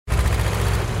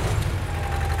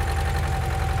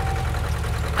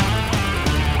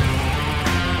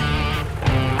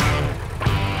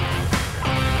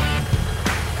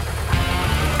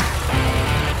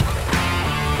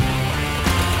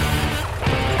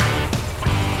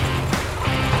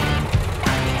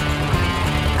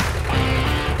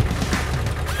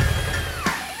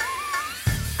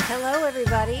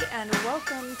and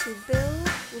welcome to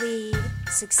Build, Lead,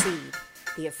 Succeed,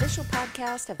 the official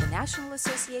podcast of the National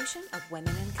Association of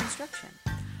Women in Construction.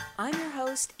 I'm your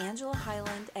host, Angela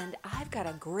Highland, and I've got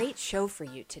a great show for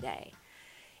you today.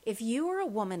 If you are a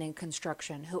woman in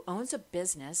construction who owns a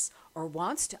business or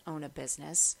wants to own a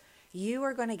business, you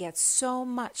are going to get so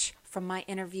much from my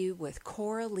interview with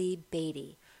Coralie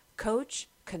Beatty, coach,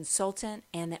 consultant,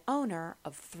 and the owner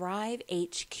of Thrive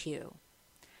HQ.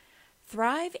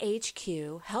 Thrive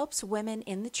HQ helps women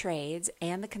in the trades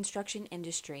and the construction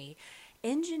industry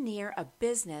engineer a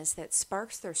business that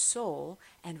sparks their soul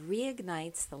and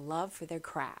reignites the love for their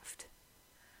craft.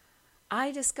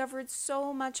 I discovered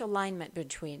so much alignment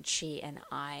between she and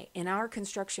I in our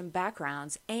construction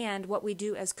backgrounds and what we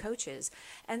do as coaches.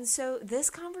 And so this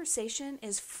conversation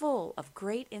is full of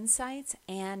great insights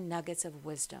and nuggets of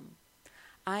wisdom.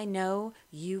 I know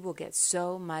you will get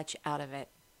so much out of it.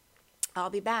 I'll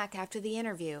be back after the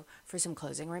interview for some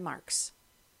closing remarks.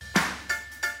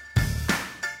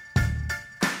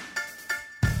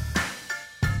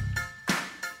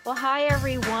 Well, hi,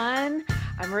 everyone.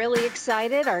 I'm really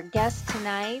excited. Our guest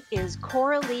tonight is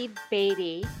Coralie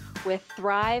Beatty with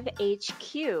Thrive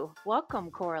HQ.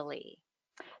 Welcome, Coralie.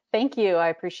 Thank you. I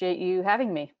appreciate you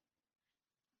having me.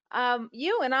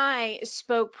 You and I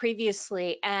spoke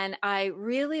previously, and I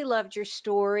really loved your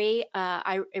story.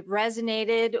 It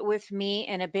resonated with me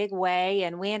in a big way,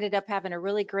 and we ended up having a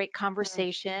really great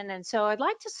conversation. And so I'd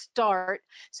like to start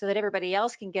so that everybody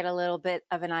else can get a little bit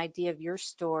of an idea of your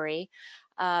story.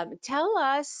 Tell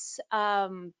us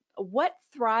what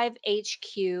Thrive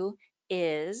HQ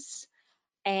is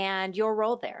and your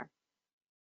role there.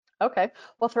 Okay.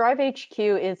 Well, Thrive HQ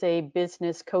is a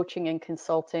business coaching and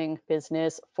consulting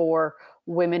business for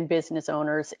women business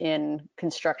owners in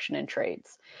construction and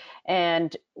trades.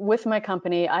 And with my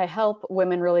company, I help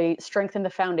women really strengthen the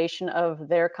foundation of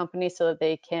their company so that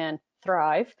they can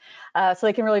thrive, so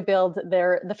they can really build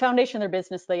the foundation of their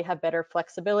business. They have better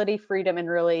flexibility, freedom, and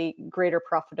really greater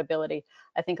profitability.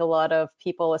 I think a lot of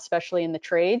people, especially in the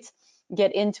trades,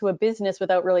 get into a business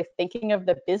without really thinking of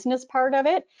the business part of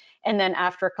it. And then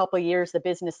after a couple of years, the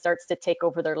business starts to take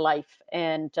over their life,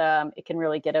 and it can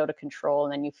really get out of control,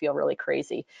 and then you feel really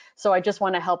crazy. So I just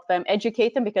want to help them,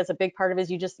 educate them, because a big part of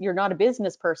it is you're not a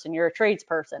business person, you're a trades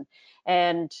person.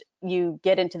 And you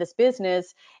get into this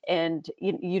business and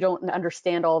you don't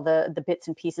understand all the bits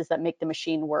and pieces that make the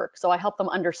machine work. So I help them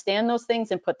understand those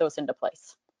things and put those into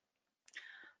place.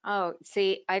 Oh,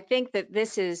 see, I think that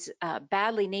this is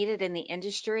badly needed in the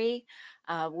industry.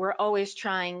 We're always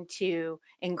trying to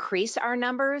increase our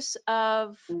numbers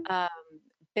of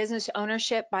business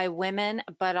ownership by women,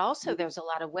 but also there's a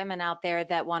lot of women out there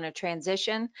that want to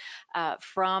transition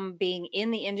from being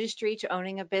in the industry to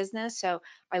owning a business. So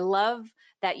I love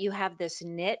that you have this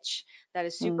niche that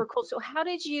is super cool. So how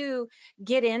did you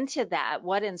get into that?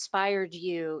 What inspired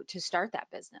you to start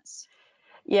that business?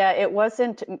 Yeah, it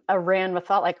wasn't a random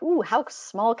thought like, ooh, how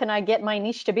small can I get my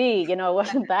niche to be? It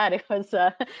wasn't that. It was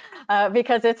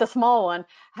because it's a small one.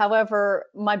 However,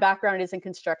 my background is in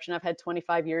construction. I've had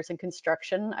 25 years in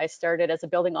construction. I started as a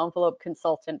building envelope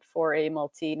consultant for a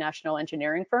multinational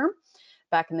engineering firm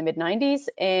back in the mid-90s.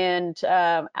 And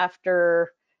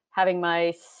after having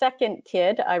my second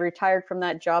kid, I retired from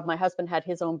that job. My husband had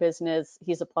his own business.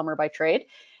 He's a plumber by trade.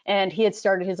 And he had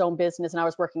started his own business, and I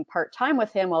was working part-time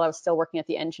with him while I was still working at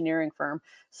the engineering firm.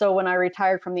 So when I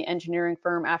retired from the engineering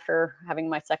firm after having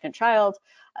my second child,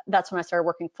 that's when I started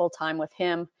working full-time with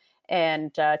him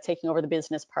and taking over the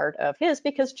business part of his,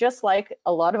 because just like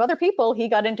a lot of other people, he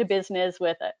got into business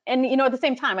with it. And, at the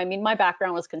same time, I mean, my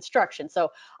background was construction.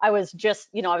 So I was just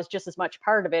as much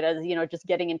part of it as, just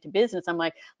getting into business. I'm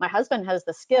like, my husband has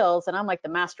the skills and I'm like the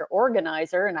master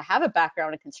organizer, and I have a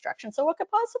background in construction. So what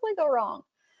could possibly go wrong?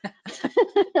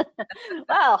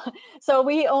 Wow. So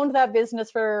we owned that business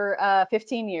for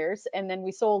 15 years, and then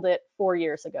we sold it 4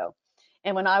 years ago.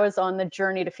 And when I was on the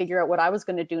journey to figure out what I was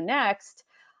going to do next,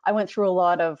 I went through a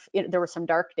lot of, there were some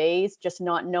dark days, just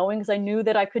not knowing, because I knew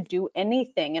that I could do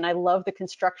anything. And I love the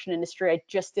construction industry. I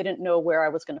just didn't know where I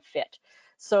was going to fit.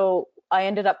 So I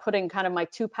ended up putting kind of my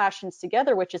two passions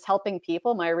together, which is helping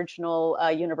people. My original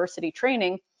university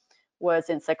training was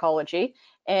in psychology,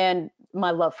 and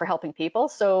my love for helping people.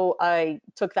 So I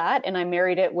took that and I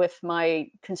married it with my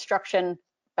construction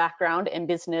background and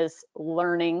business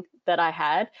learning that I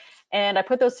had. And I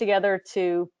put those together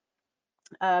to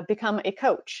become a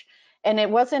coach. And it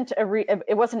wasn't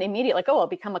immediate, like, oh, I'll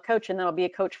become a coach and then I'll be a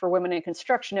coach for women in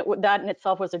construction. That in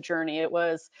itself was a journey. It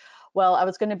was, well, I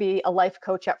was going to be a life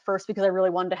coach at first because I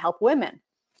really wanted to help women.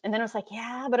 And then I was like,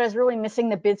 yeah, but I was really missing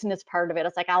the business part of it.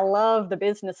 It's like, I love the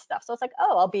business stuff. So it's like,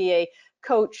 oh, I'll be a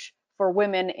coach for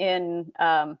women in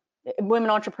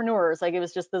women entrepreneurs. Like it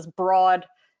was just this broad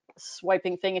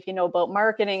swiping thing. If you know about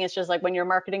marketing, it's just like when you're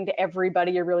marketing to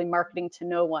everybody, you're really marketing to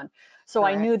no one. So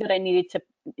I Correct. knew that I needed to,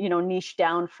 niche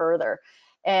down further.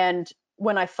 And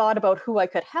when I thought about who I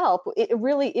could help, it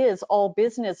really is all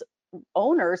business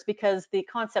owners, because the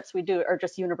concepts we do are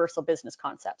just universal business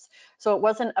concepts. So it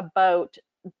wasn't about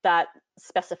that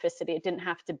specificity. It didn't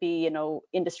have to be,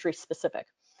 industry specific.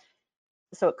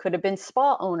 So it could have been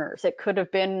spa owners, it could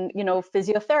have been,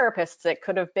 physiotherapists, it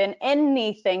could have been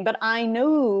anything, but I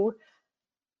knew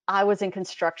I was in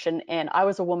construction and I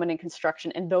was a woman in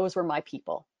construction, and those were my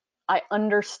people. I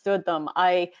understood them.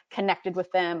 I connected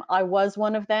with them. I was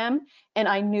one of them. And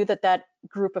I knew that that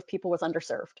group of people was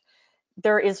underserved.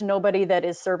 There is nobody that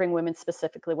is serving women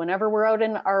specifically. Whenever we're out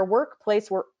in our workplace,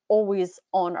 we're always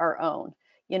on our own,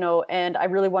 and I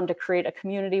really wanted to create a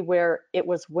community where it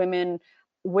was women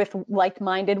with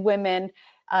like-minded women,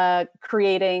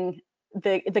 creating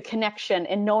the connection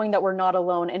and knowing that we're not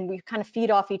alone, and we kind of feed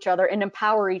off each other and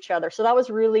empower each other. So that was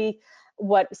really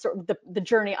what sort of the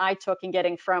journey I took in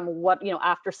getting from what,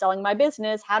 after selling my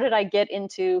business, how did I get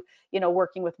into,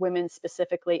 working with women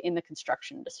specifically in the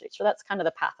construction industry. So that's kind of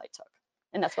the path I took,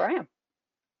 and that's where I am.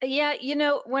 Yeah,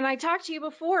 when I talked to you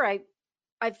before,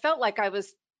 I felt like I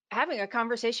was having a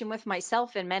conversation with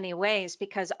myself in many ways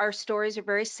because our stories are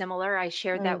very similar. I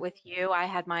shared that Mm, with you. I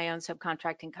had my own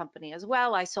subcontracting company as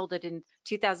well. I sold it in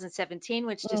 2017,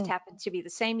 which just mm, happened to be the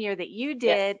same year that you yes.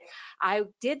 did. I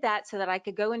did that so that I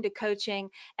could go into coaching,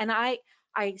 and I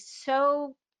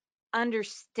so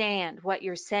understand what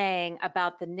you're saying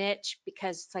about the niche,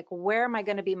 because it's like, where am I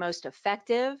going to be most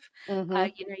effective?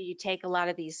 Mm-hmm. You take a lot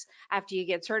of these after you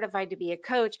get certified to be a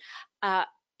coach. Uh,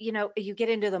 you get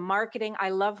into the marketing. I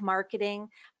love marketing,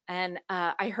 and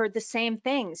I heard the same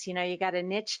things. You got to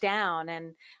niche down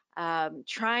and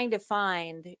trying to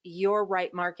find your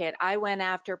right market. I went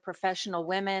after professional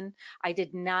women. I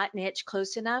did not niche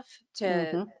close enough to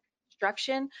Mm-hmm.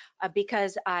 construction,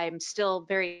 because I'm still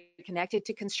very connected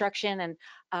to construction, and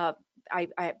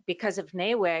because of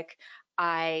NAWIC,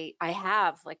 I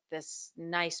have like this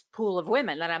nice pool of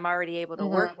women that I'm already able to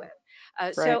work Mm-hmm. with.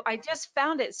 Right. So I just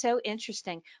found it so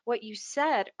interesting what you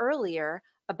said earlier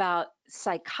about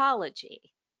psychology.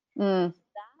 Mm,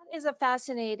 That is a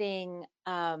fascinating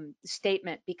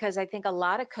statement, because I think a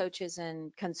lot of coaches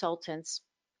and consultants,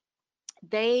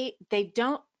 they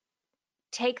don't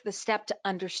take the step to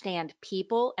understand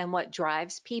people and what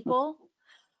drives people.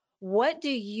 What do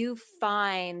you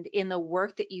find in the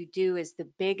work that you do is the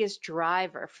biggest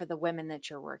driver for the women that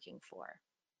you're working for?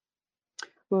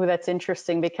 ooh, that's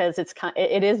interesting, because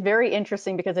it is very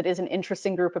interesting, because it is an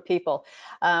interesting group of people.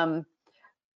 Um,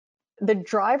 the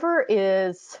driver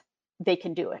is, they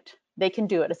can do it. They can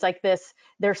do it. It's like this.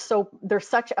 They're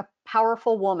such a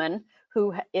powerful woman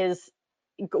who is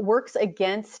works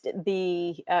against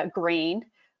the grain,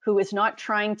 who is not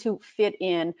trying to fit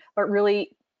in, but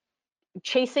really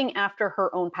chasing after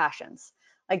her own passions.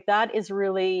 Like that is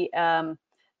really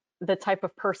the type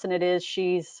of person it is.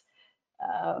 She's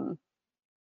um,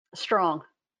 strong.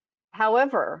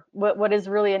 However, what is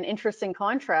really an interesting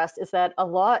contrast is that a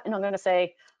lot, and I'm going to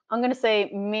say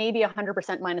maybe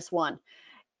 100% minus one,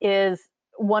 is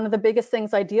one of the biggest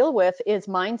things I deal with is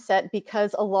mindset,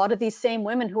 because a lot of these same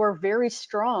women who are very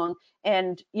strong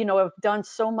and, have done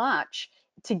so much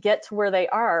to get to where they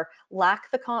are,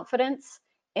 lack the confidence,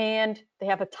 and they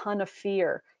have a ton of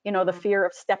fear, the Mhm. fear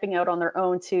of stepping out on their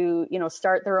own to,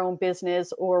 start their own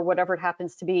business or whatever it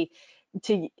happens to be,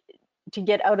 to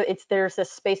get out of it's there's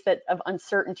this space that of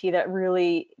uncertainty that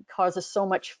really causes so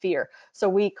much fear. So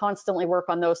we constantly work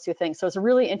on those two things. So it's a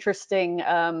really interesting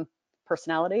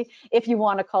personality, if you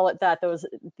want to call it that. Those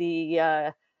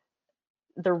the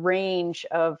range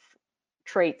of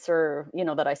traits, or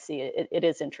that I see, it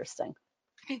is interesting.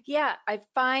 Yeah, I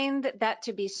find that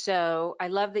to be so. I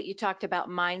love that you talked about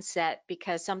mindset,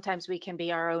 because sometimes we can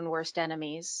be our own worst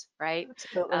enemies, right?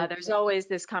 Absolutely. There's always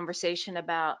this conversation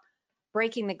about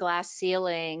breaking the glass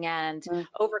ceiling and Mm,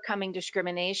 overcoming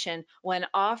discrimination, when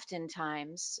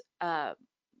oftentimes, I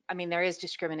mean, there is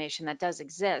discrimination that does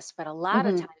exist, but a lot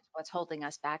of mm-hmm. times what's holding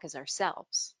us back is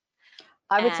ourselves.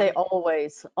 I would say And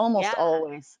always, almost yeah,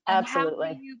 always. and how do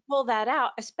Absolutely. you pull that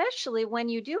out, especially when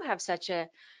you do have such a,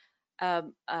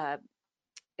 um, uh,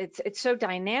 it's so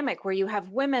dynamic, where you have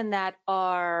women that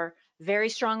are very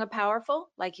strong and powerful,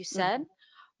 like you said, Mm-hmm.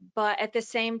 but at the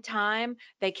same time,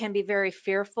 they can be very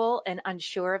fearful and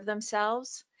unsure of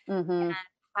themselves. Mm-hmm.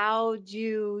 How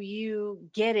do you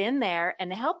get in there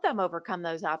and help them overcome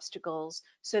those obstacles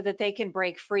so that they can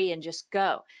break free and just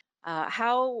go?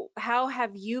 How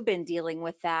have you been dealing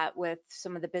with that with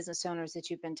some of the business owners that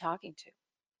you've been talking to?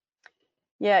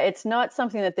 Yeah, it's not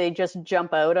something that they just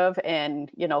jump out of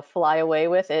and, fly away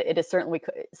with. It is certainly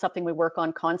something we work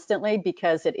on constantly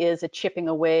because it is a chipping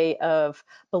away of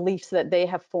beliefs that they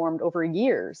have formed over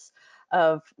years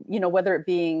of, whether it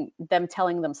being them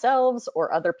telling themselves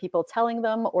or other people telling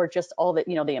them or just all that,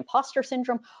 the imposter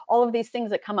syndrome, all of these things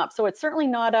that come up. So it's certainly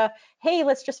not a, hey,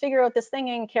 let's just figure out this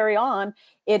thing and carry on.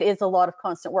 It is a lot of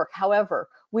constant work. However,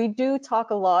 we do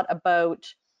talk a lot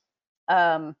about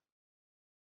um,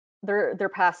 their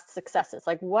past successes.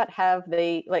 Like, what have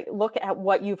they, like, look at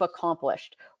what you've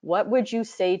accomplished. What would you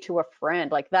say to a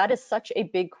friend? Like, that is such a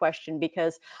big question,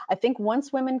 because I think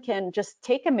once women can just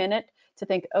take a minute to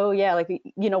think, oh yeah, like,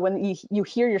 when you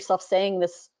hear yourself saying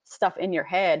this stuff in your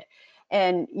head,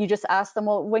 and you just ask them,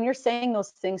 well, when you're saying those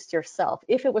things to yourself,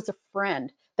 if it was a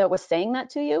friend that was saying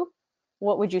that to you,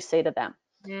 what would you say to them?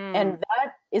 And Mm.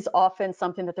 that is often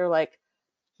something that they're like,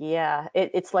 yeah,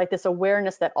 it's like this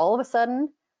awareness that all of a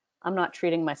sudden I'm not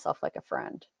treating myself like a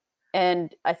friend.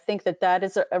 And I think that that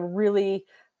is a really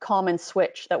common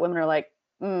switch that women are like,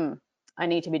 I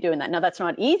need to be doing that. Now, that's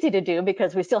not easy to do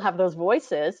because we still have those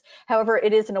voices. However,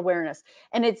 it is an awareness.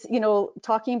 And it's,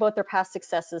 talking about their past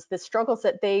successes, the struggles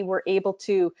that they were able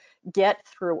to get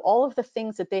through, all of the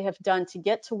things that they have done to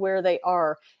get to where they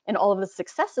are, and all of the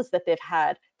successes that they've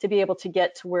had to be able to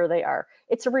get to where they are.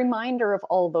 It's a reminder of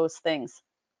all those things.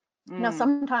 Now, Mm.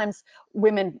 sometimes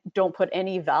women don't put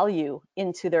any value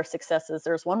into their successes.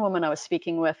 There's one woman I was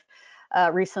speaking with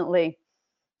recently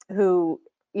who,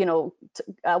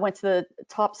 went to the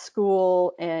top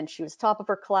school, and she was top of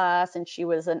her class, and she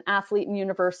was an athlete in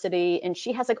university, and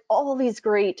she has like all these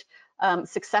great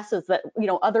successes that,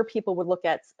 other people would look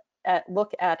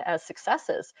at as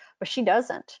successes, but she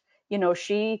doesn't.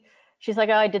 She's like,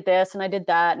 oh, I did this and I did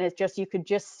that, and it's just, you could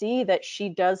just see that she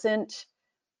doesn't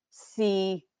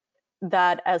see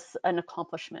that as an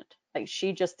accomplishment. Like,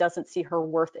 she just doesn't see her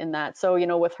worth in that. So,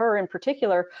 with her in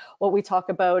particular, what we talk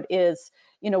about is,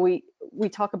 we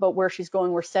talk about where she's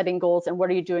going, we're setting goals, and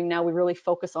what are you doing now? We really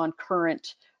focus on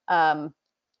current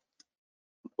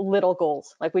little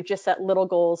goals. Like, we just set little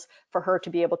goals for her to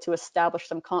be able to establish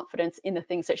some confidence in the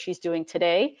things that she's doing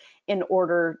today in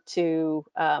order to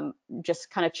just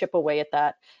kind of chip away at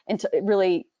that. And to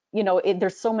really,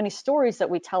 there's so many stories that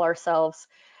we tell ourselves,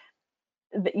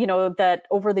 that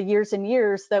over the years and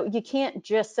years, that you can't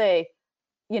just say,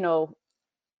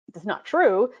 it's not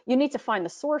true. You need to find the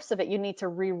source of it. You need to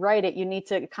rewrite it. You need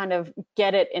to kind of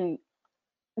get it and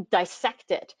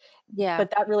dissect it. Yeah.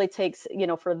 But that really takes,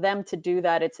 for them to do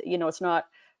that, it's not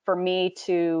for me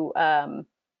to,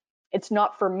 it's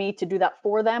not for me to do that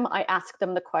for them. I ask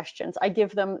them the questions. I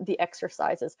give them the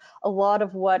exercises. A lot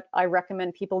of what I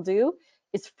recommend people do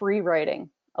is free writing.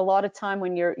 A lot of time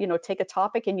when you're, take a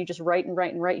topic and you just write and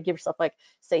write and write, you give yourself like,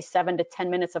 say, 7 to 10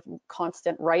 minutes of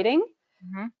constant writing.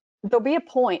 Hmm. There'll be a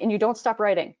point, and you don't stop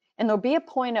writing. And there'll be a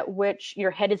point at which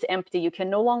your head is empty. You can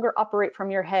no longer operate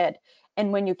from your head.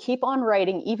 And when you keep on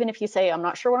writing, even if you say, I'm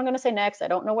not sure what I'm going to say next, I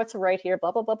don't know what to write here,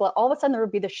 blah, blah, blah, blah, all of a sudden there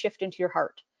will be the shift into your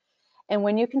heart. And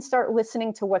when you can start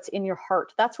listening to what's in your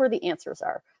heart, that's where the answers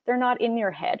are. They're not in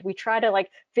your head. We try to like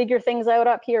figure things out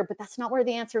up here, but that's not where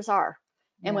the answers are.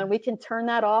 And Yeah. when we can turn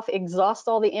that off, exhaust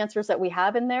all the answers that we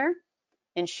have in there,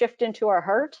 and shift into our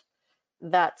heart,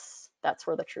 that's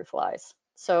where the truth lies.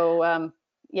 So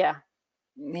yeah.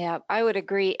 Yeah, I would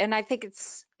agree. And I think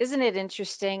isn't it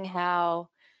interesting how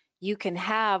you can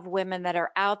have women that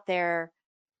are out there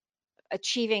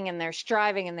achieving and they're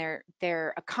striving and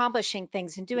they're accomplishing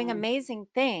things and doing Mm, amazing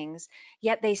things,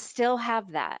 yet they still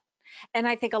have that. And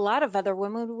I think a lot of other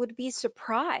women would be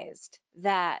surprised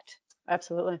that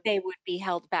absolutely. they would be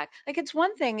held back. Like, it's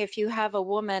one thing if you have a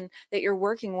woman that you're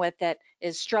working with that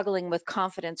is struggling with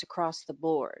confidence across the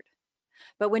board.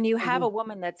 But when you have Hmm. a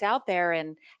woman that's out there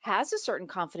and has a certain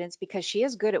confidence because she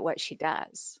is good at what she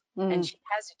does and Mm, she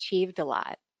has achieved a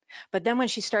lot, but then when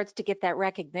she starts to get that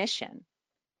recognition,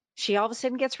 she all of a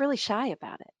sudden gets really shy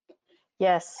about it.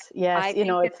 yes, yes. I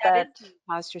think that It's that is that. the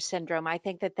imposter syndrome. I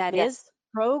think that that is Yes.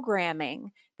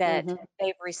 programming that Hmm.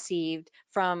 they've received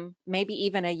from maybe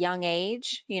even a young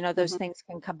age. Those Hmm. things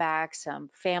can come back, some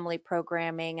family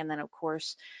programming, and then of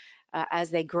course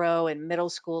as they grow in middle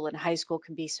school and high school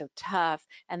can be so tough.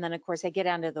 And then, of course, they get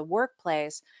out into the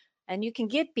workplace and you can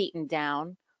get beaten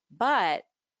down, but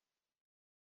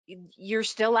you're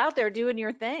still out there doing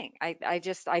your thing. I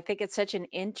think it's such an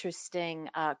interesting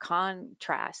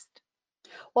contrast.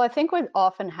 Well, I think what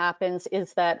often happens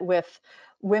is that with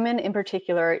women in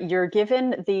particular, you're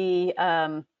given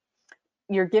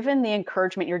you're given the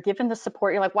encouragement, you're given the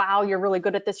support. You're like, wow, you're really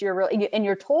good at this. You're really, and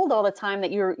you're told all the time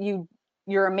that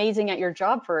you're amazing at your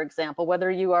job, for example,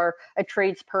 whether you are a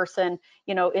tradesperson,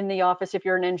 in the office, if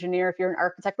you're an engineer, if you're an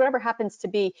architect, whatever happens to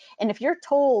be. And if you're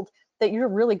told that you're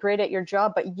really great at your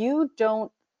job, but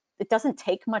it doesn't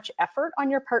take much effort on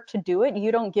your part to do it,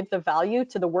 you don't give the value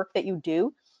to the work that you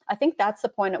do, I think that's the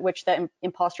point at which that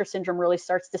imposter syndrome really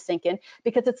starts to sink in,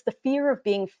 because it's the fear of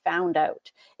being found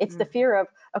out. It's the fear of,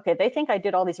 okay, they think I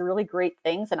did all these really great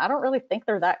things and I don't really think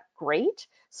they're that great.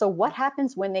 So what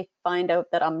happens when they find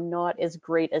out that I'm not as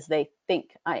great as they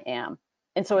think I am?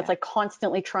 And so it's like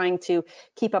constantly trying to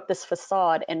keep up this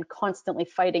facade and constantly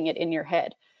fighting it in your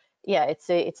head. Yeah, it's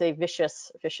a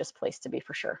vicious place to be,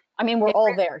 for sure. I mean, we're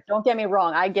all there. Don't get me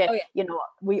wrong. I get, Oh, yeah.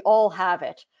 We all have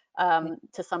it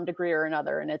to some degree or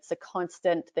another, and it's a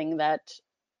constant thing that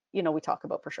we talk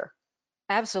about, for sure.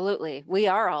 Absolutely. We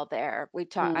are all there.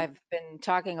 Mm, I've been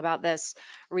talking about this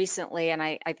recently, and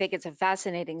I think it's a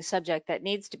fascinating subject that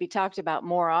needs to be talked about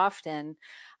more often,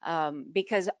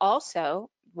 because also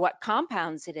what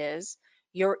compounds it is,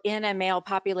 you're in a male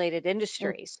populated mm,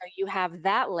 industry. So you have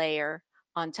that layer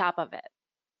on top of it.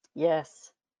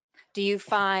 yes. Do you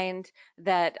find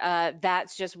that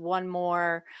that's just one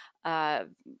more uh,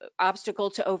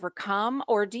 obstacle to overcome?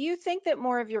 Or do you think that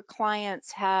more of your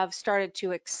clients have started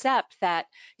to accept that,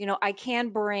 I can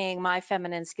bring my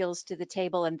feminine skills to the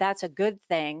table and that's a good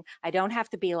thing. I don't have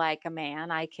to be like a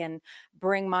man. I can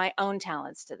bring my own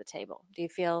talents to the table. Do you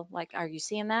feel like, are you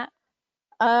seeing that?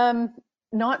 Um,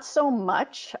 Not so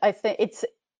much. I think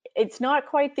it's not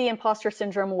quite the imposter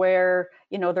syndrome where,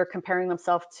 they're comparing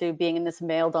themselves to being in this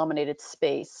male dominated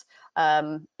space.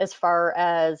 As far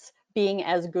as being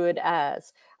as good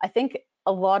as, I think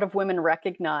a lot of women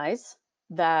recognize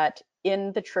that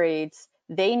in the trades,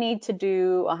 they need to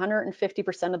do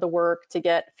 150% of the work to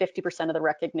get 50% of the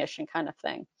recognition, kind of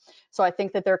thing. So I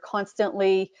think that they're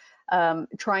constantly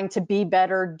trying to be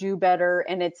better, do better.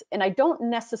 And I don't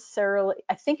necessarily,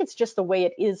 I think it's just the way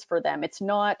it is for them. It's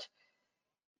not,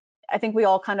 I think we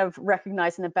all kind of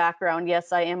recognize in the background,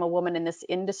 yes, I am a woman in this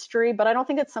industry, but I don't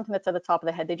think it's something that's at the top of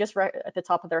the head. They just at the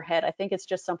top of their head. I think it's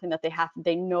just something that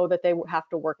they know that they have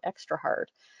to work extra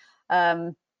hard.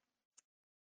 Um,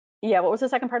 yeah, what was the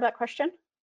second part of that question?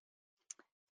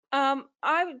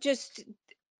 I would just,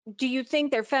 do you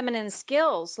think their feminine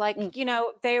skills, like,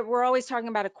 Mm, we're always talking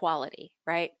about equality,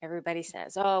 right? Everybody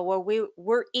says, oh, well,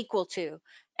 we're equal to.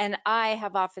 And I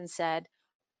have often said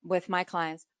with my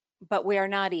clients, but we are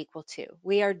not equal to.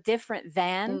 We are different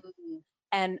than, mm,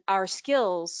 and our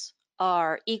skills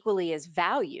are equally as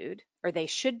valued, or they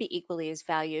should be equally as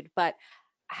valued, but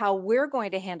how we're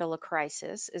going to handle a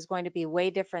crisis is going to be way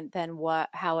different than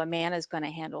how a man is going to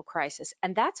handle crisis,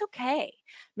 and that's okay.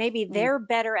 Maybe mm, they're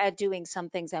better at doing some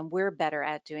things and we're better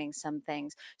at doing some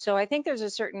things. So I think there's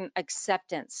a certain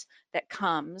acceptance that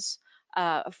comes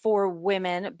for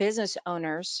women business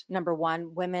owners, number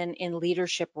one, women in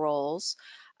leadership roles,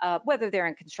 whether they're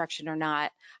in construction or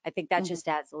not. I think that mm. just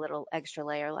adds a little extra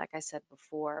layer, like I said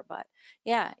before. But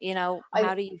yeah, I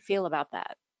how do you feel about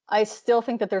that? I still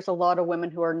think that there's a lot of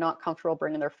women who are not comfortable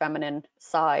bringing their feminine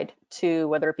side to,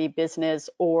 whether it be business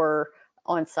or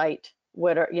on site,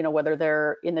 whether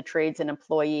they're in the trades, an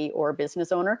employee or a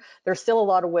business owner. There's still a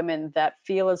lot of women that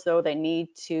feel as though they need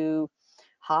to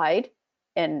hide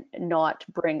and not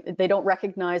bring, they don't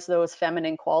recognize those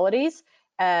feminine qualities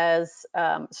as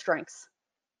strengths.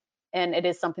 And it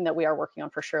is something that we are working on,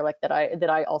 for sure, like that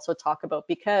I also talk about,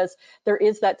 because there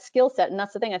is that skill set. And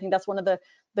that's the thing, I think that's one of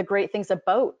the great things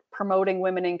about promoting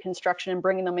women in construction and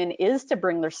bringing them in, is to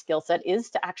bring their skill set, is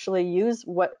to actually use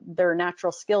what their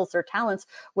natural skills, their talents,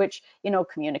 which,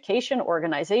 communication,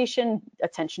 organization,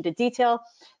 attention to detail,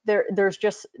 there's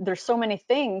so many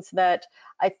things that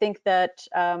I think that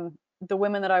the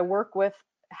women that I work with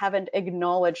haven't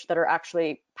acknowledged that are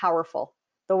actually powerful.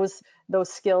 Those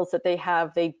skills that they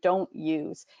have, they don't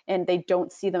use, and they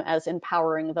don't see them as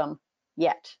empowering them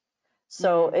yet.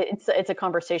 So Mm. it's a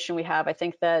conversation we have. I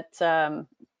think that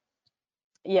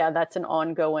yeah, that's an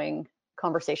ongoing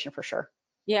conversation, for sure.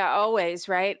 Yeah, always,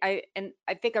 right? I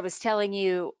think I was telling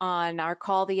you on our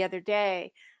call the other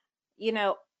day, you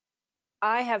know,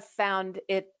 I have found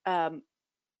it a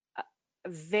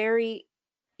very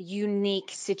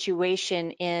unique situation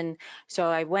in, so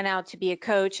I went out to be a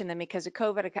coach, and then because of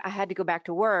COVID, I had to go back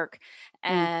to work, Mm,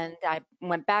 and I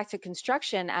went back to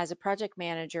construction as a project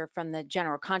manager from the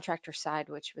general contractor side,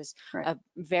 which was right. a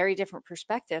very different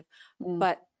perspective. Mm,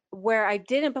 But where I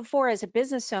didn't before as a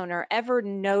business owner ever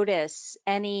notice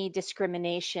any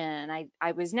discrimination,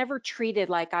 I was never treated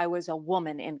like I was a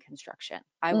woman in construction.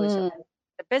 I was mm,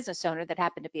 a business owner that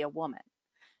happened to be a woman.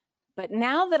 But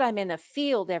now that I'm in the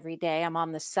field every day, I'm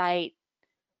on the site,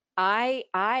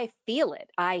 I feel it.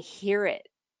 I hear it.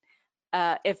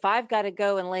 If I've got to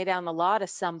go and lay down the law to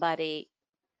somebody,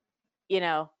 you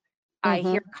know, I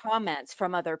hear Mm-hmm. comments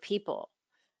from other people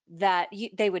that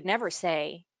they would never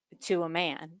say to a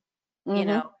man, you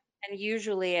know. Mm-hmm. And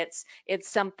usually it's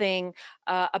something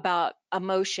about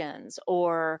emotions,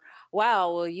 or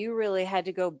wow, well, you really had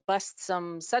to go bust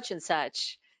some such and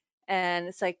such. And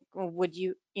it's like, well, would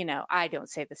you, I don't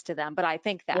say this to them, but I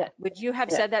think Yeah. that, would you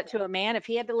have Yeah. said that to a man if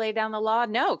he had to lay down the law?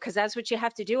 No, because that's what you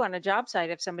have to do on a job site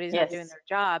if somebody's not doing Yes. their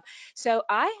job. So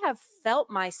I have felt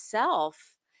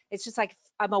myself, it's just like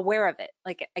I'm aware of it.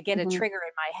 Like I get a Mm-hmm. trigger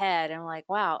in my head and I'm like,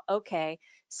 wow, okay,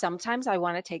 sometimes I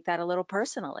want to take that a little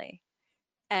personally.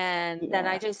 And then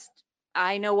Yeah.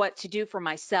 I know what to do for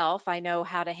myself. I know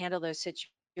how to handle those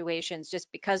situations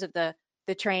just because of the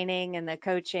training and the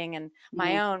coaching and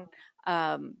my Mm-hmm. own,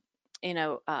 um, you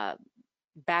know, uh,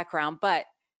 background. But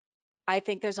I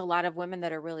think there's a lot of women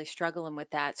that are really struggling with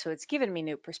that. So it's given me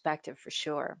new perspective for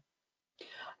sure.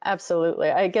 Absolutely.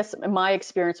 I guess my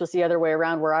experience was the other way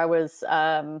around, where I was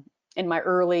in my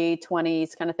early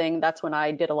 20s kind of thing. That's when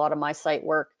I did a lot of my site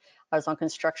work. I was on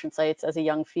construction sites as a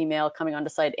young female coming onto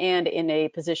site and in a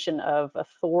position of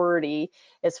authority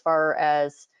as far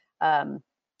as, um,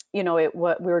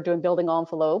 what we were doing building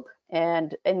envelope.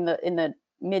 And in the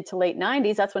mid to late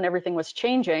 90s, that's when everything was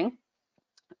changing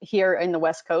here in the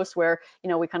West Coast, where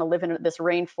we kind of live in this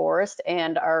rainforest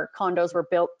and our condos were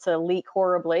built to leak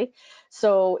horribly.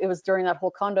 So it was during that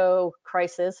whole condo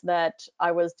crisis that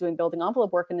I was doing building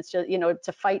envelope work, and it's just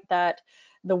to fight that,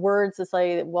 the words to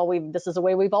say, well, this is the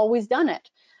way we've always done it.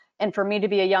 And for me to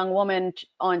be a young woman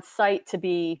on site to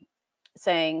be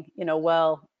saying,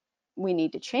 well, we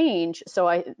need to change. So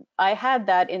I had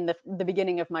that in the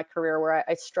beginning of my career, where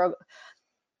I struggled.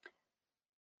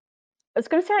 I was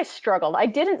going to say I struggled. I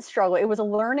didn't struggle. It was a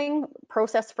learning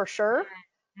process for sure.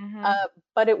 Mm-hmm. Uh,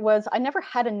 but I never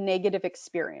had a negative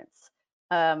experience.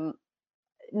 Um,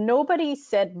 Nobody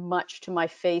said much to my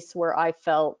face where I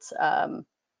felt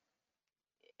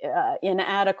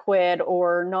inadequate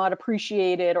or not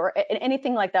appreciated or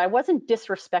anything like that. I wasn't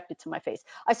disrespected to my face.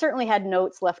 I certainly had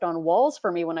notes left on walls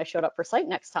for me when I showed up for site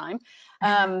next time.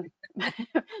 Um,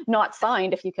 Not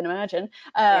signed, if you can imagine.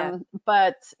 Yeah.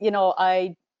 But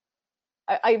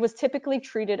I was typically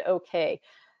treated okay,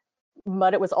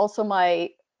 but it was also my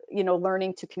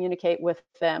learning to communicate with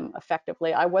them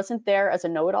effectively. I wasn't there as a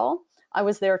know-it-all. I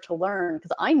was there to learn,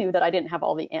 because I knew that I didn't have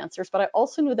all the answers, but I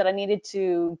also knew that I needed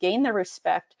to gain their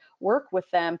respect, work with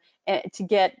them, and to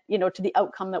get to the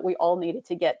outcome that we all needed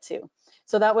to get to.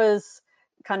 So that was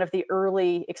kind of the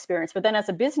early experience. But then as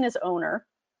a business owner,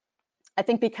 I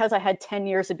think because I had 10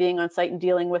 years of being on site and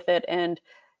dealing with it and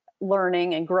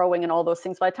learning and growing and all those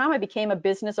things. By the time I became a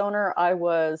business owner, I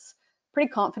was pretty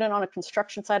confident on a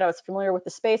construction site. I was familiar with the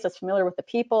space, I was familiar with the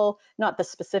people, not the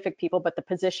specific people, but the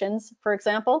positions, for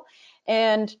example.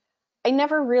 And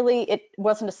it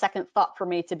wasn't a second thought for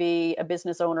me to be a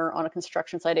business owner on a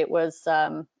construction site. It was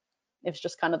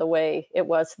just kind of the way it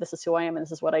was. This is who I am and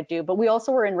this is what I do. But we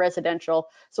also were in residential,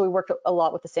 so we worked a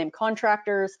lot with the same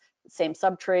contractors, same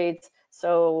sub trades.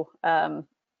 So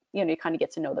you kind of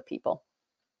get to know the people.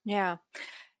 Yeah.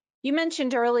 You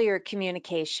mentioned earlier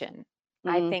communication.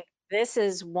 I Mm, think this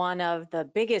is one of the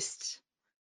biggest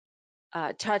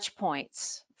touch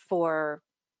points for,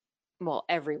 well,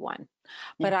 everyone,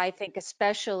 yeah. but I think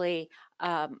especially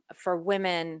for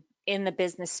women in the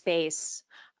business space,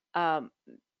 um,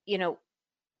 you know,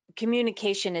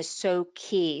 communication is so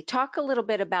key. Talk a little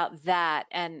bit about that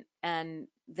and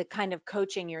the kind of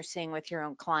coaching you're seeing with your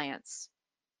own clients.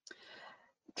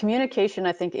 Communication,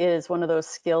 I think, is one of those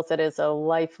skills that is a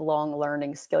lifelong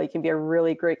learning skill. You can be a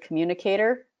really great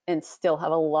communicator and still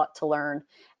have a lot to learn.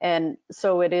 And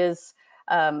so it is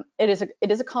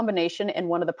a combination, and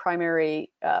one of the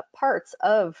primary parts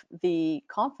of the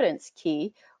confidence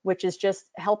key, which is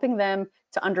just helping them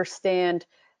to understand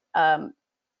um,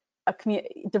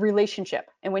 the relationship.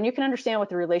 And when you can understand what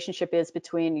the relationship is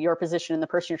between your position and the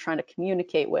person you're trying to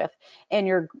communicate with, and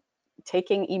you're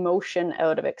taking emotion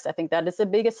out of it, because I think that is the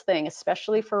biggest thing,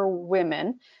 especially for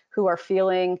women who are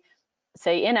feeling,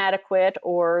 say, inadequate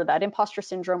or that imposter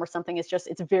syndrome or something. It's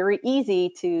very easy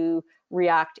to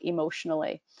react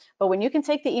emotionally. But when you can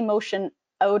take the emotion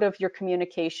out of your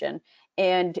communication,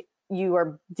 and you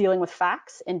are dealing with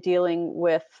facts and dealing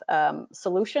with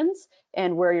solutions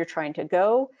and where you're trying to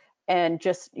go, and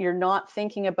just you're not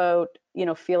thinking about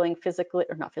feeling physically,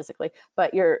 or not physically,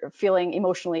 but you're feeling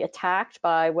emotionally attacked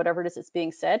by whatever it is that's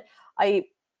being said. I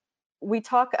We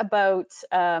talk about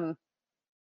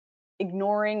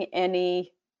ignoring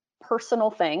any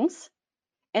personal things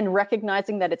and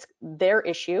recognizing that it's their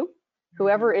issue.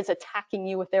 Whoever is attacking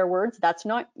you with their words, that's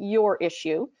not your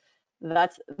issue.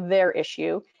 That's their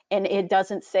issue. And it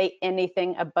doesn't say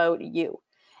anything about you.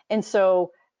 And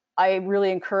so I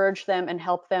really encourage them and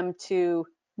help them to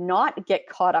not get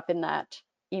caught up in that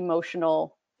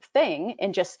emotional thing.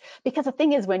 And just because the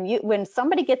thing is, when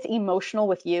somebody gets emotional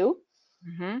with you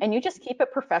and you just keep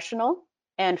it professional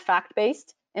and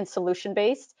fact-based and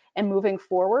solution-based and moving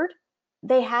forward,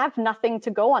 they have nothing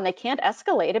to go on. They can't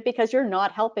escalate it because you're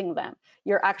not helping them.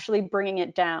 You're actually bringing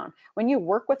it down. When you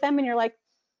work with them and you're like,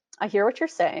 I hear what you're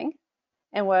saying,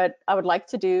 and what I would like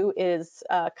to do is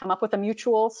come up with a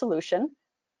mutual solution.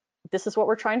 This is what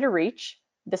we're trying to reach.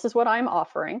 This is what I'm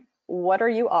offering. What are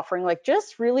you offering? Like,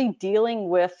 just really dealing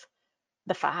with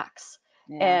the facts.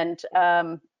 Yeah.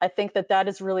 And I think that that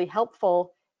is really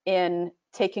helpful in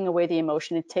taking away the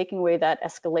emotion and taking away that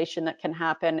escalation that can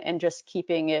happen and just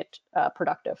keeping it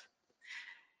productive.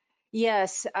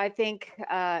 Yes, I think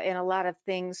in a lot of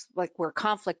things, like where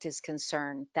conflict is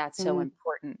concerned, that's so Mm,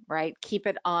 important, right? Keep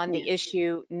it on yeah. the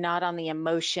issue, not on the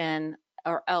emotion,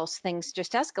 or else things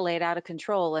just escalate out of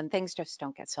control and things just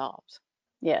don't get solved,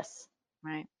 Yes.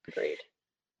 right? Agreed.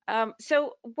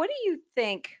 So, what do you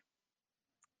think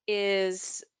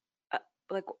is uh,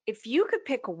 like if you could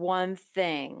pick one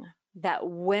thing that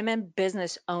women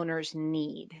business owners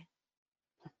need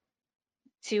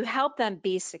to help them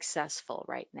be successful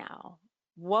right now,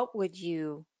 what would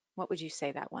you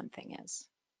say that one thing is?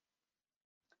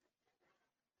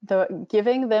 The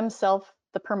giving themselves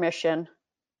the permission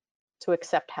to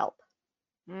accept help.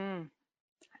 Mm,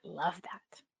 I love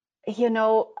that.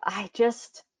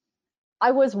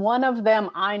 I was one of them.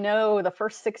 I know the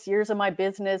first 6 years of my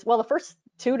business, well, the first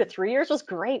 2 to 3 years was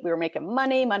great. We were making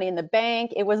money in the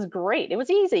bank. It was great. It was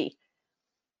easy.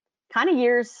 Kind of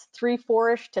years 3,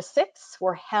 4-ish to 6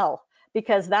 were hell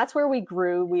because that's where we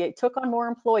grew. We took on more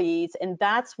employees, and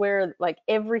that's where like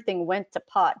everything went to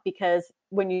pot because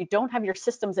when you don't have your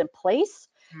systems in place,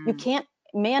 you Mm, can't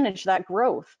manage that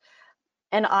growth.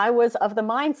 And I was of the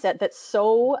mindset that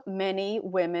so many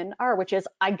women are, which is,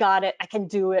 I got it, I can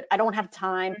do it, I don't have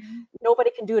time, mhm,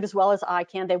 nobody can do it as well as I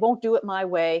can, they won't do it my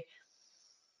way.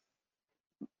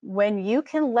 When you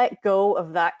can let go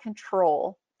of that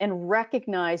control and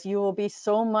recognize you will be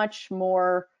so much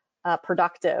more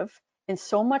productive and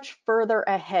so much further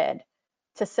ahead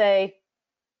to say,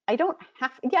 I don't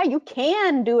have, yeah, you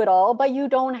can do it all, but you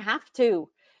don't have to.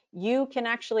 You can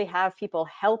actually have people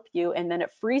help you, and then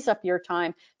it frees up your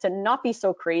time to not be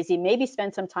so crazy, maybe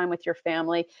spend some time with your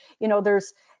family.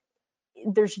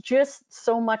 There's just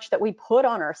so much that we put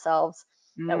on ourselves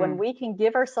that when mm, we can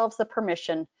give ourselves the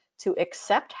permission to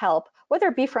accept help, whether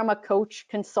it be from a coach,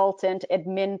 consultant,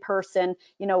 admin person,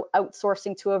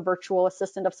 outsourcing to a virtual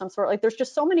assistant of some sort. Like, there's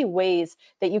just so many ways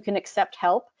that you can accept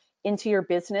help into your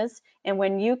business. And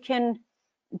when you can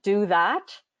do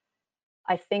that,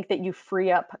 I think that you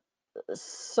free up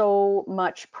so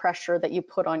much pressure that you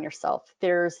put on yourself.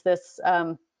 There's this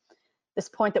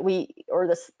point that or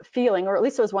this feeling, or at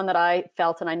least it was one that I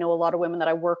felt, and I know a lot of women that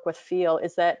I work with feel,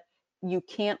 is that you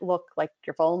can't look like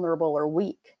you're vulnerable or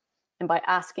weak. And by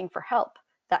asking for help,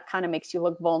 that kind of makes you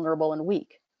look vulnerable and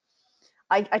weak.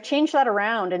 I change that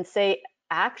around and say,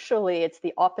 actually, it's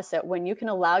the opposite. When you can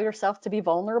allow yourself to be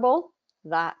vulnerable,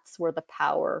 that's where the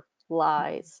power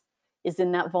lies, is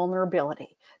in that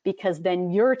vulnerability, because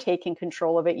then you're taking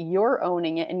control of it, you're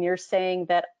owning it, and you're saying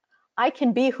that I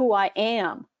can be who I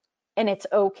am, and it's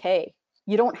okay.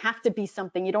 You don't have to be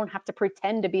something. You don't have to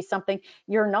pretend to be something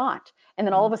you're not. And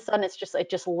then all mm. of a sudden, it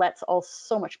just lets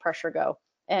so much pressure go.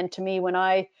 And to me, when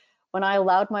I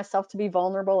allowed myself to be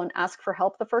vulnerable and ask for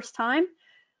help the first time,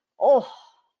 oh,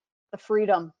 the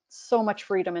freedom, so much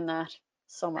freedom in that,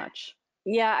 so much.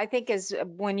 Yeah, I think as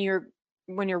when you're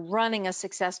running a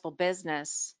successful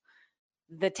business,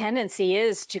 the tendency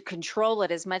is to control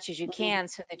it as much as you Mhm. can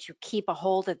so that you keep a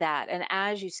hold of that. And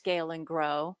as you scale and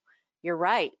grow, you're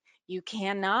right.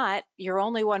 You're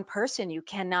only one person. You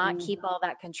cannot Mm, keep all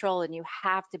that control, and you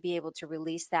have to be able to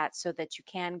release that so that you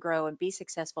can grow and be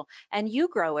successful. And you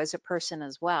grow as a person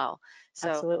as well. So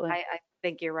absolutely. I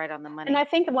think you're right on the And I money.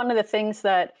 think one of the things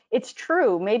that it's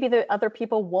true, maybe the other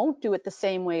people won't do it the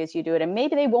same way as you do it, and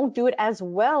maybe they won't do it as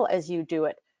well as you do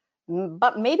it,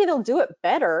 but maybe they'll do it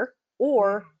better Mm,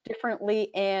 or differently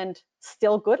and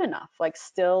still good enough, like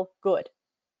still good.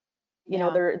 yeah,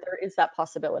 There is that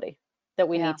possibility that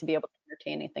we yeah. need to be able to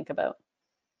entertain and think about.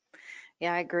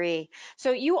 Yeah, I agree.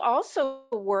 So you also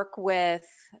work with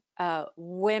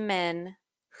women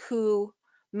who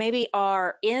maybe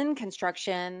are in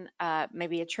construction,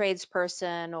 maybe a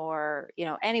tradesperson or,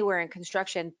 anywhere in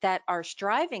construction that are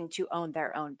striving to own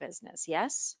their own business.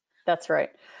 Yes? That's right.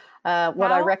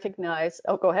 What I How? recognize,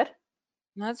 oh, go ahead.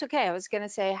 No, that's okay. I was going to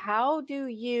say,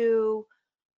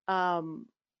 um,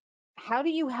 how do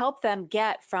you help them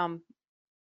get from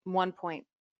one point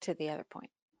to the other point?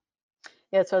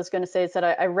 Yeah, so I was going to say is that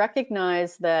I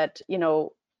recognize that,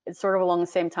 it's sort of along the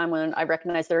same time when I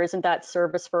recognize there isn't that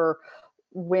service for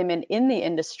women in the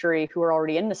industry who are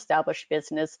already in an established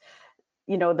business.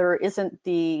 There isn't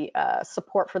the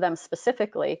support for them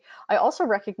specifically. I also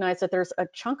recognize that there's a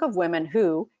chunk of women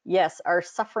who, yes, are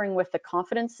suffering with the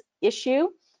confidence issue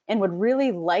and would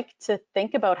really like to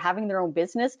think about having their own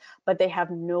business, but they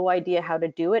have no idea how to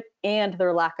do it, and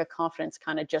their lack of confidence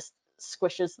kind of just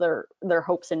squishes their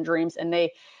hopes and dreams, and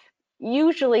they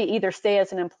usually either stay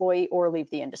as an employee or leave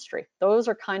the industry. Those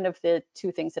are kind of the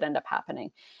two things that end up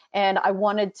happening. And I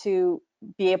wanted to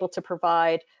be able to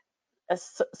provide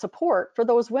support for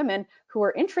those women who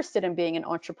are interested in being an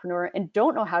entrepreneur and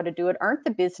don't know how to do it, aren't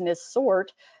the business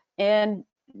sort, and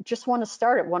just want to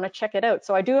start it, want to check it out.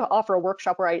 So I do offer a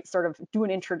workshop where I sort of do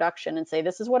an introduction and say,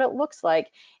 this is what it looks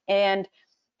like. And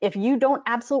if you don't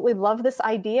absolutely love this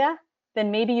idea,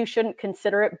 then maybe you shouldn't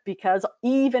consider it, because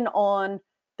even on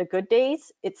the good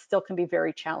days, it still can be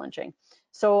very challenging.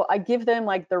 So I give them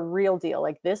like the real deal.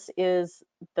 Like, this is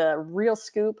the real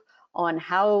scoop on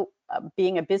how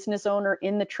being a business owner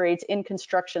in the trades in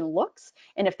construction looks.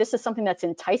 And if this is something that's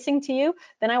enticing to you,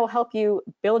 then I will help you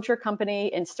build your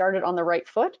company and start it on the right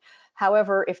foot.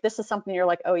 However, if this is something you're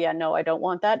like, oh yeah, no, I don't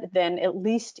want that, then at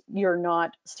least you're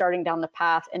not starting down the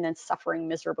path and then suffering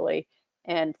miserably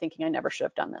and thinking I never should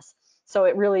have done this. So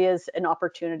it really is an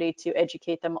opportunity to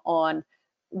educate them on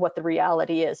what the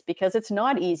reality is, because it's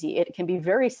not easy. It can be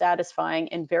very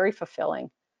satisfying and very fulfilling.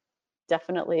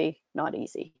 Definitely not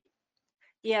easy.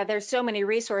 Yeah, there's so many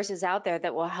resources out there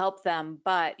that will help them,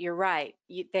 but you're right.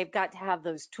 They've got to have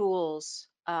those tools,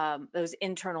 those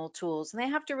internal tools, and they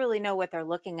have to really know what they're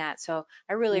looking at. So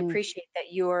I really Mm, appreciate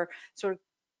that you're sort of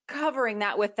covering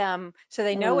that with them so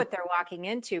they know mm, what they're walking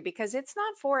into, because it's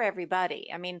not for everybody.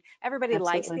 I mean, everybody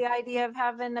likes absolutely. the idea of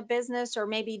having a business or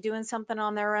maybe doing something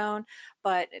on their own,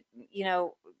 but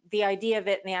the idea of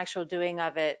it and the actual doing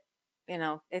of it,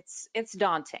 it's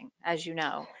daunting, as you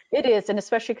know. It is, and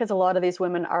especially because a lot of these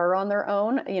women are on their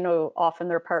own. Often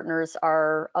their partners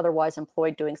are otherwise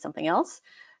employed doing something else.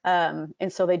 And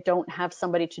so they don't have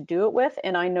somebody to do it with.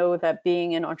 And I know that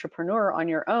being an entrepreneur on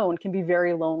your own can be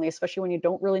very lonely, especially when you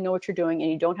don't really know what you're doing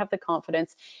and you don't have the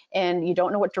confidence and you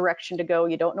don't know what direction to go,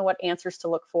 you don't know what answers to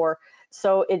look for.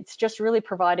 So it's just really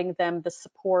providing them the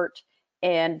support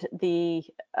and the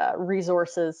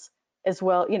resources as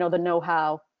well, the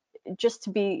know-how, just to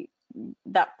be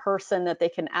that person that they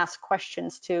can ask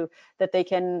questions to, that they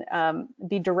can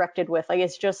be directed with. Like,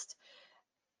 it's just,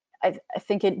 I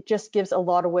think it just gives a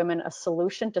lot of women a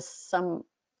solution to some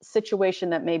situation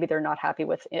that maybe they're not happy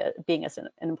with being as an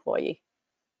employee.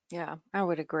 Yeah, I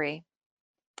would agree.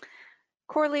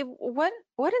 Corley, what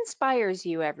inspires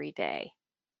you every day?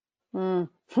 Mm.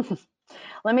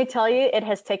 Let me tell you, it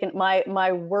has taken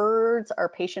my words are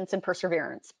patience and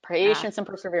perseverance. Ah, Patience and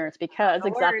perseverance, because the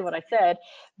exactly words. what I said,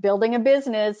 building a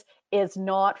business is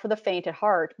not for the faint at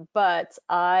heart, but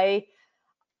I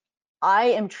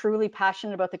am truly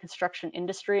passionate about the construction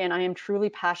industry, and I am truly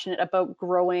passionate about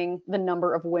growing the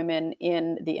number of women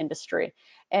in the industry.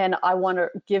 And I want to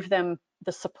give them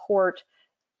the support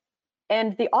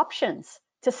and the options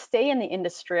to stay in the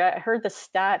industry. I heard the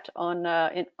stat on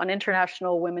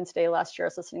International Women's Day last year. I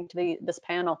was listening to this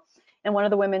panel, and one of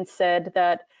the women said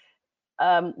that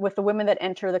with the women that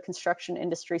enter the construction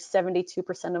industry, 72%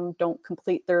 of them don't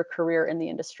complete their career in the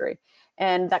industry.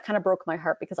 And that kind of broke my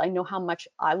heart, because I know how much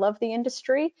I love the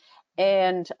industry.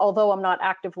 And although I'm not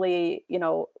actively,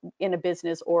 in a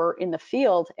business or in the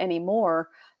field anymore,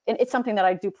 and it's something that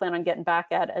I do plan on getting back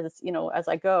at as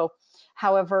I go.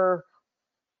 However,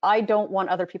 I don't want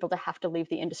other people to have to leave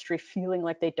the industry feeling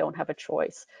like they don't have a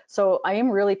choice. So I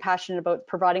am really passionate about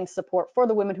providing support for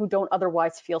the women who don't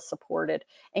otherwise feel supported,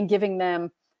 and giving them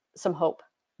some hope,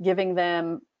 giving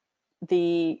them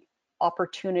the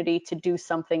opportunity to do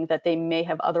something that they may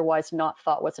have otherwise not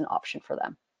thought was an option for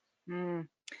them. Mm.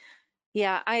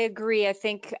 Yeah, I agree. I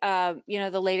think,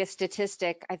 the latest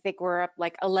statistic, I think we're up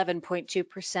like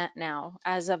 11.2% now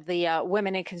as of the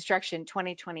Women in Construction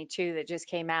 2022 that just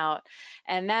came out.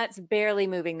 And that's barely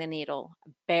moving the needle,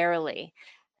 barely.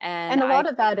 And And a I lot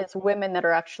of that is women that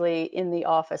are actually in the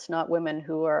office, not women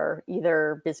who are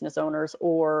either business owners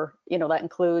or, that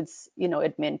includes,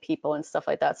 admin people and stuff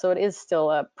like that. So it is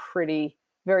still a pretty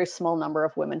very small number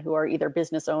of women who are either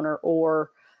business owner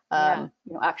or Yeah.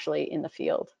 actually in the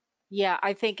field. Yeah,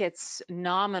 I think it's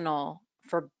nominal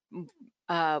for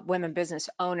women business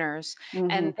owners,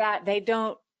 Hmm. and that they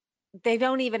don't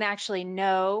even actually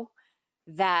know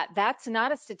that that's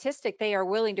not a statistic they are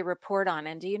willing to report on.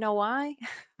 And do you know why?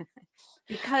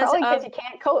 Because Probably because of, you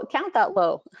can't count that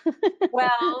low.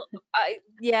 well,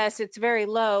 yes, it's very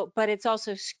low, but it's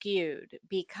also skewed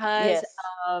because Yes,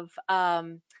 of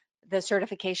the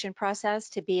certification process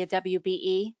to be a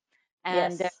WBE.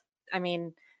 And yes, I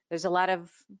mean, there's a lot of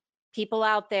people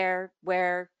out there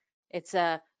where it's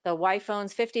the wife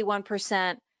owns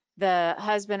 51%, the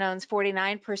husband owns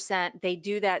 49%. They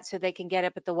do that so they can get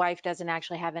it, but the wife doesn't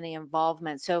actually have any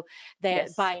involvement. So that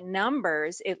yes. by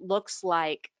numbers, it looks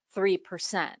like 3%,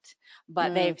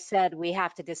 but Mm. they've said we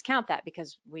have to discount that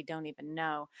because we don't even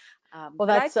know. Well, But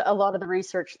I, that's a lot of the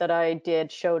research that I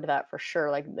did showed that for sure.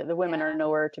 Like the women are yeah,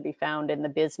 nowhere to be found in the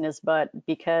business, but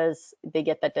because they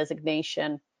get that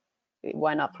designation,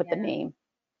 why not put the yeah, name?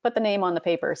 Put the name on the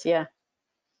papers. Yeah.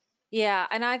 yeah.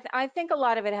 And I think a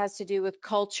lot of it has to do with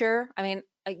culture. I mean,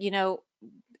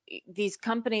 these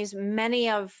companies, many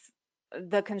of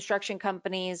the construction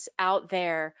companies out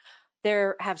there,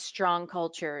 they have strong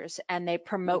cultures and they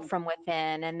promote Mm-hmm. from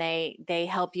within, and they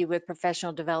help you with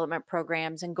professional development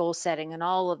programs and goal setting and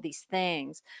all of these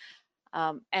things.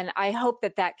 And I hope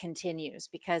that that continues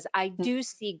because I do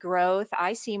see growth.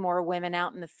 I see more women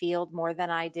out in the field more than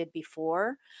I did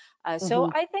before. So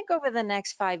Mm-hmm. I think over the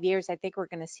next 5 years, I think we're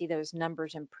going to see those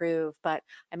numbers improve. But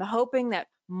I'm hoping that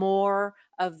more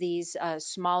of these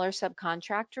smaller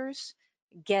subcontractors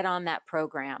get on that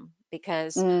program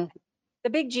because Mm-hmm. the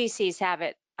big GCs have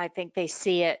it. I think they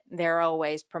see it. They're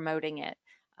always promoting it.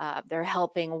 They're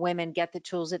helping women get the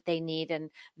tools that they need,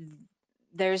 and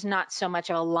there's not so much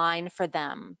of a line for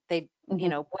them. Mm-hmm.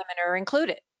 Women are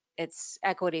included. It's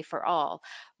equity for all.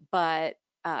 But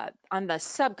on the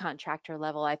subcontractor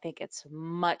level, I think it's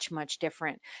much, much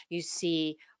different. You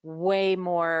see way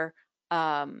more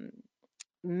um,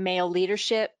 male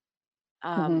leadership.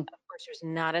 Mm-hmm. Of course, there's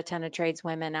not a ton of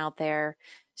tradeswomen out there.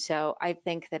 So I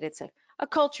think that it's a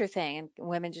culture thing, and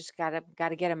women just gotta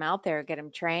get them out there, get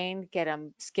them trained, get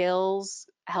them skills,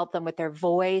 help them with their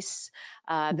voice.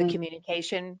 The Mm-hmm.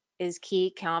 communication is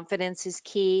key, confidence is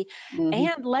key, Mm-hmm.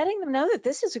 and letting them know that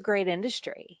this is a great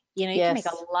industry. You can make a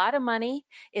Yes. lot of money.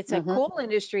 It's a Mm-hmm. cool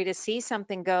industry to see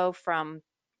something go from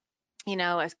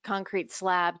a concrete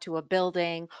slab to a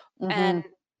building, Mm-hmm. and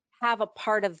have a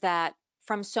part of that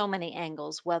from so many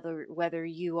angles, whether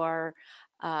you are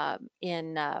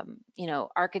in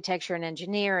architecture and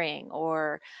engineering,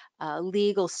 or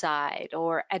legal side,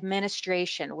 or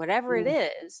administration, whatever it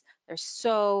Mm. is. There's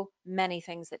so many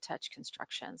things that touch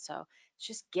construction, so it's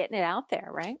just getting it out there,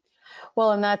 right?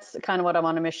 Well, and that's kind of what I'm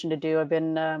on a mission to do. I've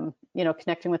been,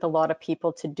 connecting with a lot of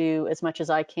people to do as much as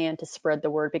I can to spread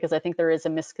the word because I think there is a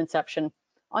misconception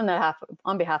on behalf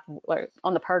of, or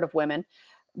on the part of women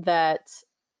that,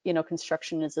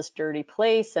 construction is this dirty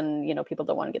place and, people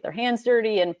don't want to get their hands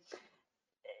dirty. And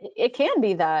it can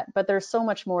be that, but there's so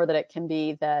much more that it can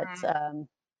be that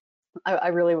I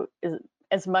really,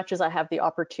 as much as I have the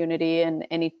opportunity and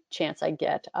any chance I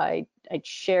get, I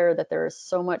share that there is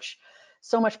so much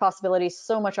possibility,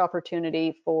 so much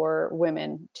opportunity for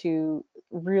women to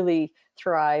really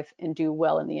thrive and do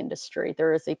well in the industry.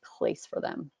 There is a place for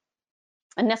them,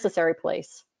 a necessary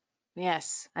place.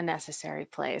 Yes, a necessary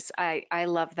place. I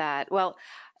love that. Well,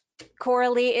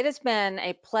 Coralie, it has been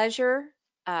a pleasure.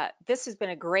 This has been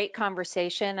a great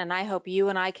conversation, and I hope you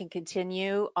and I can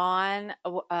continue on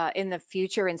in the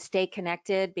future and stay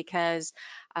connected because,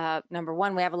 number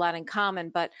one, we have a lot in common,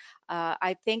 but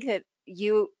I think that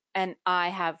you and I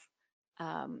have,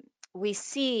 um, we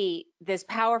see this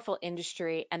powerful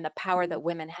industry and the power Mhm. that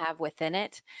women have within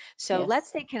it. So let's Yes,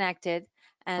 stay connected.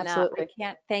 And I absolutely.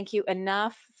 can't thank you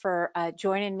enough for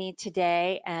joining me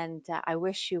today, and I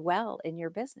wish you well in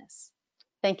your business.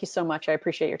 Thank you so much. I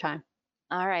appreciate your time.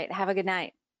 All right. Have a good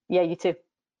night. Yeah, you too.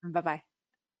 Bye bye.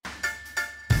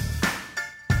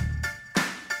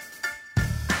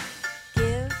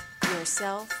 Give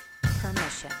yourself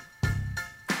permission.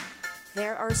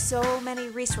 There are so many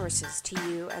resources to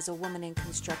you as a woman in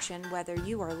construction, whether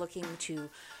you are looking to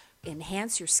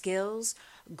enhance your skills,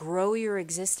 grow your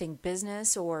existing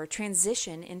business, or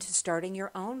transition into starting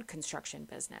your own construction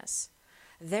business.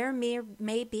 There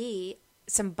may be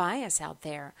some bias out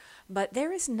there, but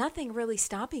there is nothing really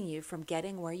stopping you from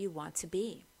getting where you want to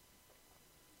be.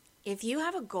 If you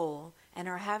have a goal and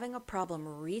are having a problem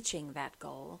reaching that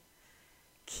goal,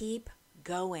 keep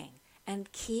going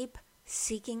and keep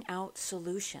seeking out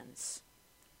solutions.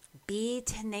 Be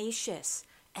tenacious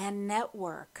and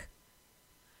network.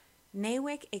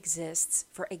 NAWIC exists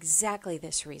for exactly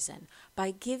this reason,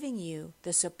 by giving you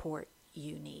the support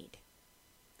you need.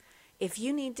 If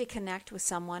you need to connect with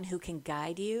someone who can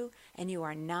guide you and you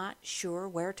are not sure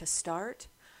where to start,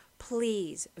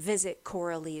 please visit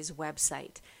Coralie's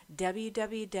website,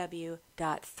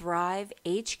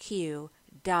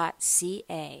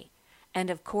 www.thrivehq.ca. And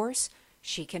of course,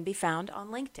 she can be found on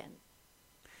LinkedIn.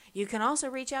 You can also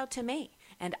reach out to me,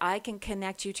 and I can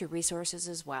connect you to resources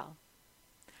as well.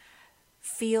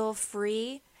 Feel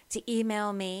free to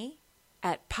email me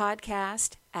at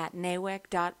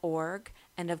podcast@nawic.org,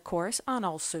 and of course on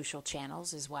all social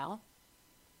channels as well.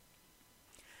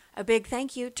 A big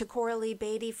thank you to Coralie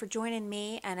Beatty for joining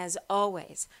me, and as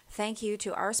always, thank you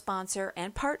to our sponsor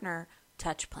and partner,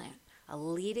 TouchPlan, a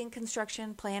leading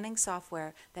construction planning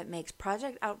software that makes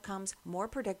project outcomes more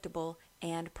predictable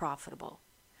and profitable.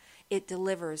 It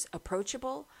delivers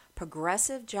approachable,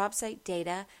 progressive job site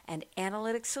data and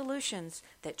analytic solutions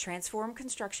that transform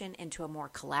construction into a more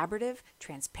collaborative,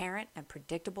 transparent, and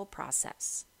predictable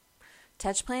process.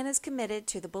 TouchPlan is committed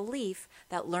to the belief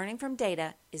that learning from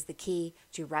data is the key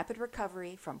to rapid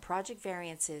recovery from project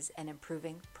variances and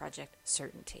improving project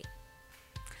certainty.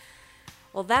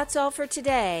 Well, that's all for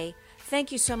today.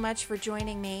 Thank you so much for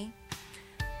joining me.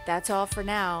 That's all for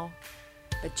now.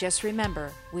 But just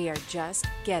remember, we are just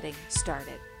getting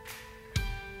started.